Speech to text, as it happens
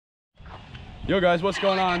Yo guys, what's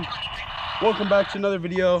going on? Welcome back to another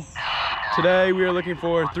video. Today we are looking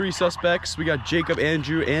for 3 suspects. We got Jacob,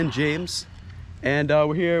 Andrew, and James. And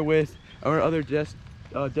we're here with our other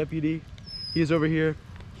deputy. He's over here.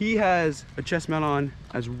 He has a chest mount on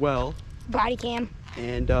as well. Body cam.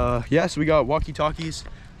 And yeah, so we got walkie-talkies.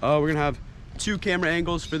 We're gonna have 2 camera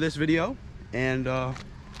angles for this video. And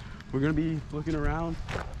we're gonna be looking around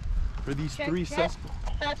for these three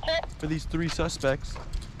suspects.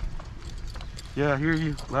 Yeah, I hear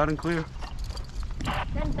you loud and clear.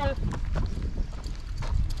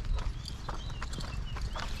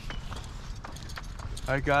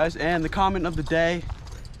 Alright guys, and the comment of the day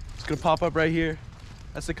is gonna pop up right here.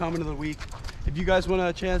 That's the comment of the week. If you guys want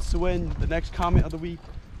a chance to win the next comment of the week,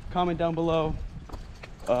 comment down below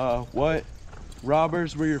what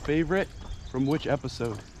robbers were your favorite from which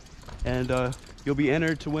episode, and you'll be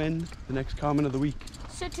entered to win the next comment of the week.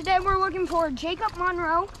 So today we're looking for Jacob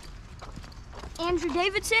Monroe, Andrew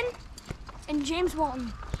Davidson, and James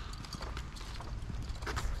Walton.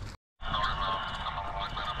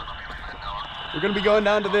 We're gonna be going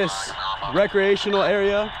down to this recreational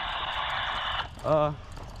area.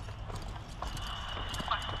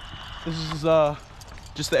 This is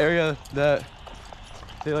just the area that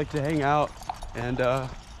they like to hang out, and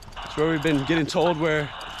it's where we've been getting told where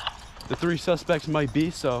the 3 suspects might be,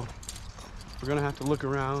 so we're gonna have to look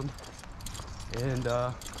around and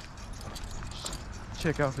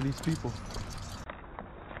check out for these people.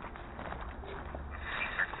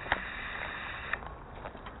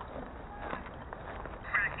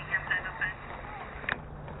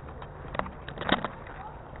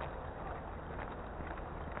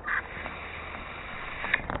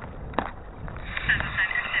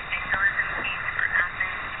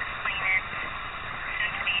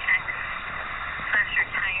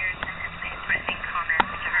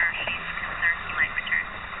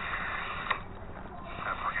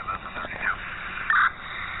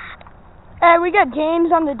 We got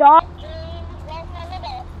James on the dock.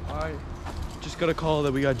 Alright, just got a call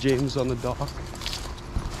that we got James on the dock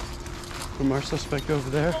from our suspect over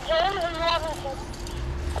there.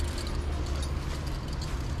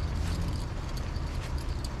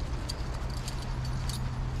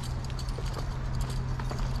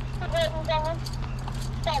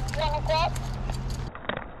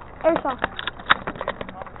 Airsoft.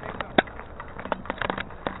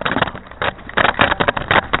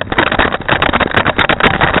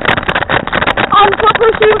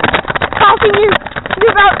 Passing you.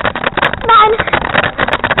 You're about 9.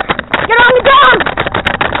 Get on the ground.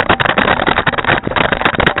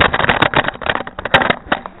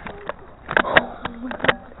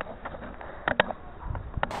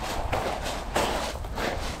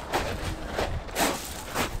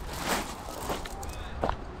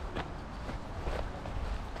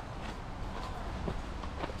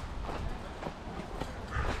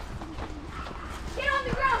 Get on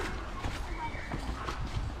the ground.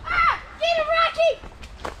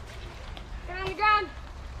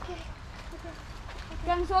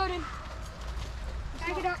 Gun's loaded.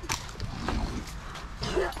 Back it up.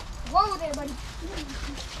 Whoa there, buddy.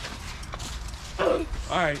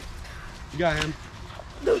 Alright, you got him.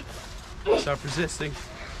 Stop resisting.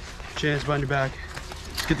 Hands behind your back.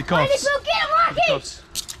 Get the cuffs. Get him, Rocky! Cuffs.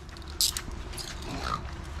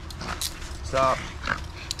 Stop.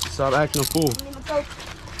 Stop acting a fool.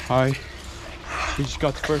 Alright. We just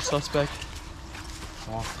got the first suspect.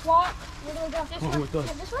 Walk. Where do we go? Come on with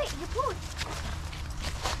us. This way. You're pulling.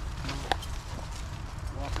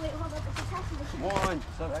 Wait, hold up. It's a taxi. Come on.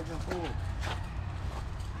 Stop acting a fool.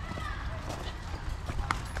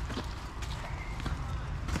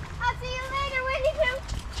 I'll see you later, Winnie Pooh.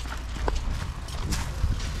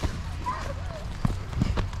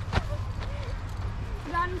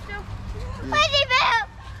 You got him still? Winnie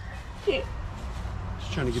Pooh!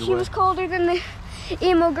 Just trying to get away. She was colder than the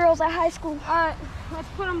emo girls at high school. Alright, let's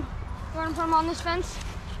put them. You want to put them on this fence?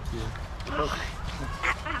 Yeah.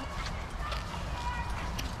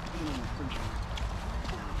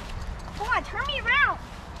 Come on, turn me around.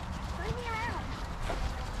 Turn me around.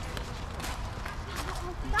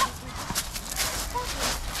 Stop.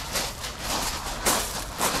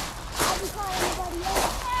 I'll be calling anybody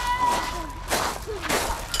else.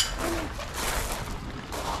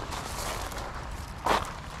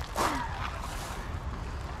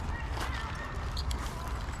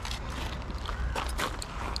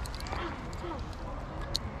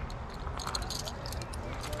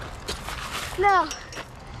 No.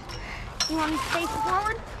 You want me to face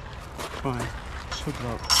forward? Fine. Just hook it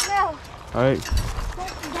up. No. Alright.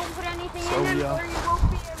 Don't put anything So, in them yeah. or you won't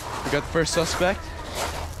be able to. We got the first suspect.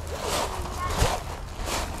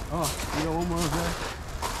 Oh. You got one more over there.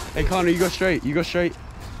 Hey Connor, you go straight. You go straight.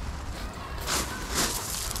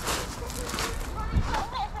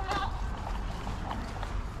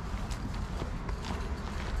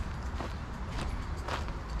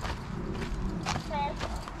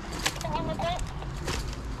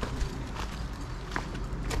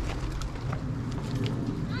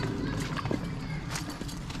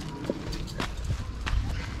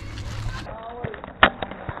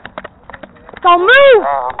 Don't move!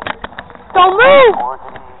 Don't move!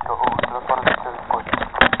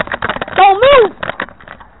 Don't move!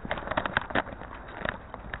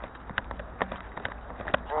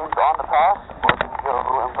 James, on the pass, or can you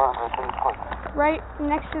go in front of the James quick? Right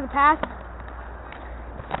next to the pass.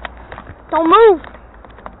 Don't move!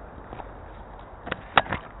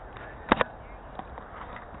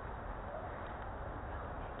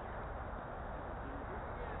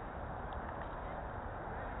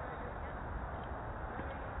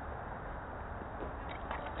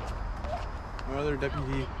 Our other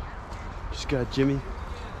deputy just got Jimmy.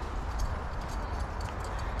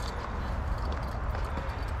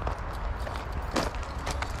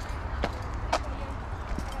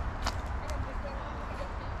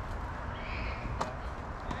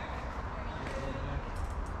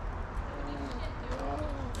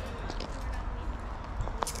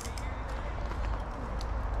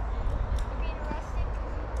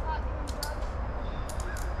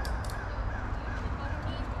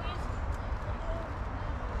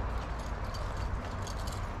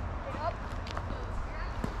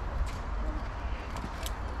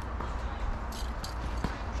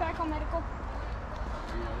 Should I call medical?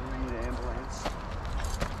 We need an ambulance.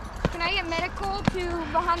 Can I get medical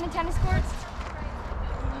to behind the tennis courts?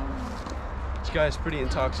 This guy's pretty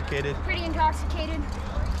intoxicated. Pretty intoxicated.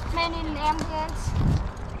 Man in an ambulance.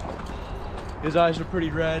 His eyes are pretty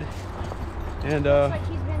red. And Looks like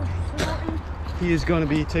he's been snorting. he is going to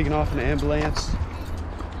be taken off in an ambulance.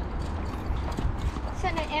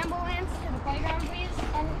 Send an ambulance to the playground, please.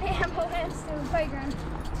 And an ambulance to the playground.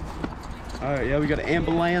 All right, yeah, we got an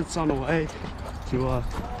ambulance on the way to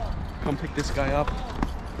come pick this guy up.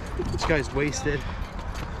 This guy's wasted.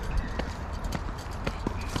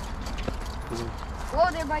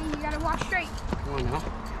 Whoa there, buddy. You gotta walk straight. Come on now.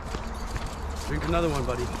 Drink another one,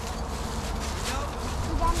 buddy. We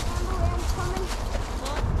got an ambulance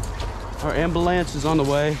coming. Our ambulance is on the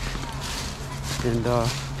way. And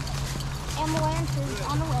Ambulance is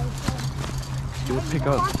on the way. So. it's gonna pick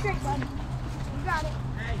Walk up. straight, buddy. You got it.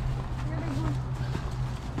 You're the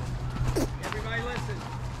good. Everybody listen.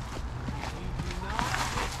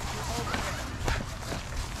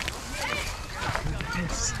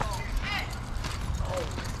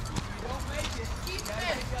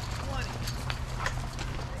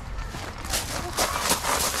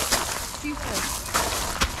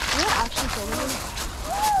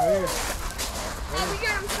 Yeah, we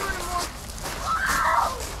got him short more.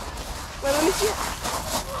 Wait, let me see it.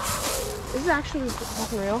 This is actually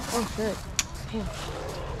fucking real. Oh shit. Damn.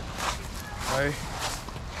 Alright,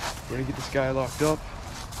 we're gonna get this guy locked up.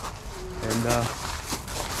 And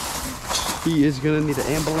he is gonna need an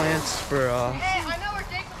ambulance for Hey, I know where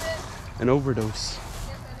Jacob is. an overdose. Yes,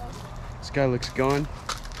 I know. This guy looks gone.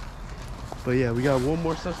 But yeah, we got one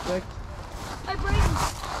more suspect. Hey,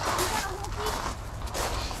 Brayden. You got a whole piece?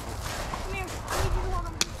 Come here. I need you to hold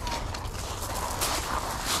him.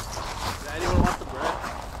 Does anyone want the bread?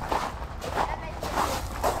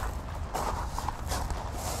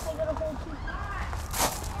 I got a whole piece.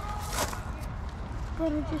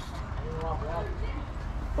 But I just...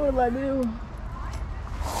 What'd I do?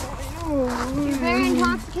 You're very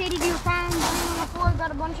intoxicated. You were found on the floor.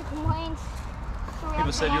 Got a bunch of complaints. So we People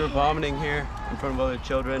have said to you were lock vomiting here in front of other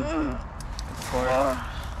children.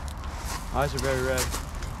 Eyes are very red.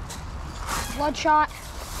 you. Bloodshot.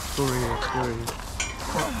 Go over here, go over here.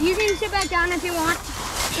 You can sit back down if you want.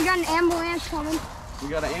 We got an ambulance coming. We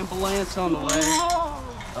got an ambulance on the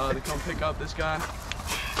way to come pick up this guy.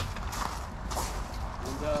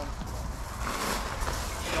 And we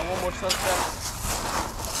got one more suspect.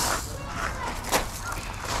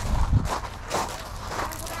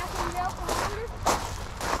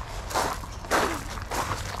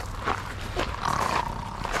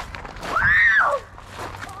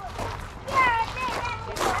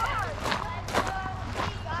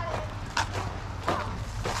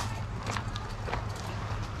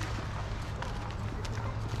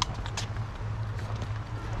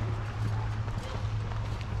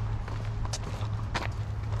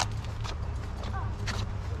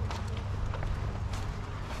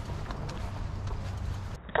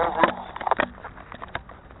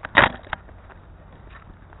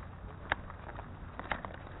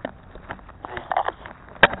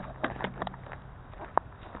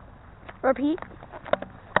 Repeat.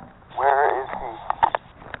 Where is he?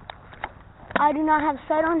 I do not have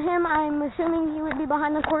sight on him. I'm assuming he would be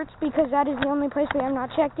behind the courts because that is the only place we have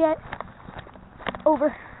not checked yet.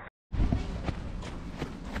 Over.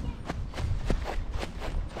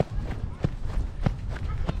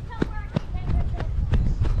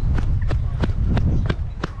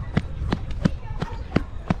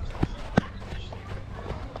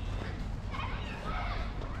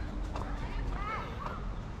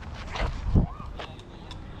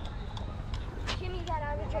 Jimmy got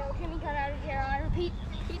out of jail. Jimmy got out of jail. I repeat,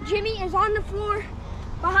 Jimmy is on the floor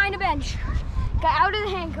behind a bench. Got out of the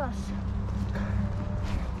handcuffs.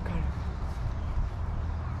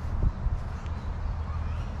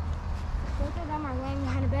 Both of them are laying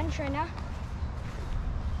behind a bench right now.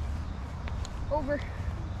 Over.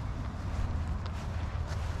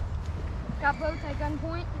 Got both at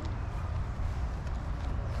gunpoint.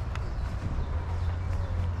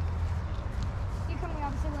 You're coming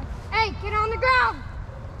opposite way. Hey, get on the ground!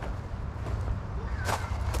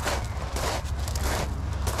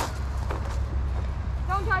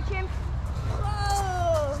 Don't touch him.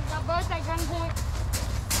 Whoa! Got both at gunpoint.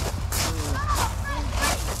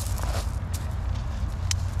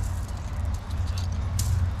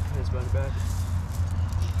 Hands behind the back.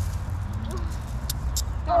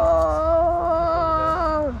 Oh!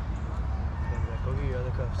 Go get your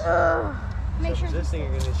other cuffs. Make Stop sure. resisting,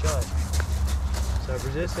 you're gonna get shot. Stop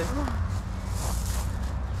resisting.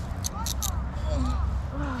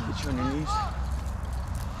 Get you on your knees.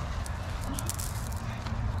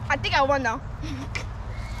 I think I won though.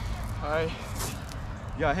 Alright.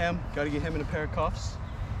 Got him. Gotta get him in a pair of cuffs.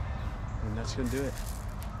 And that's gonna do it.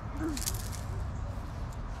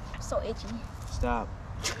 So itchy. Stop.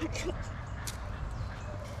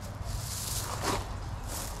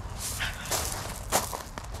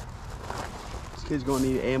 This kid's gonna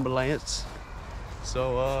need an ambulance.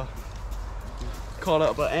 So called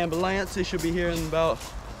up an ambulance. They should be here in about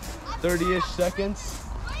 30-ish seconds.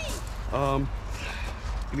 Gonna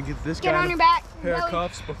get this Get guy on in your a back. pair of Belly.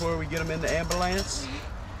 cuffs before we get him in the ambulance.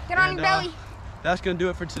 Get on And, your belly. That's gonna do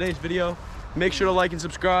it for today's video. Make sure to like and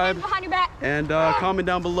subscribe Hands behind your back. and comment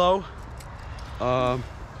down below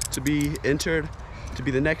to be entered to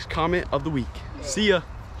be the next comment of the week. See ya.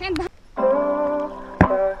 Hands behind.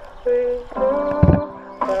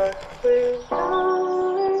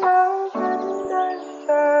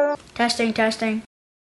 Testing, testing.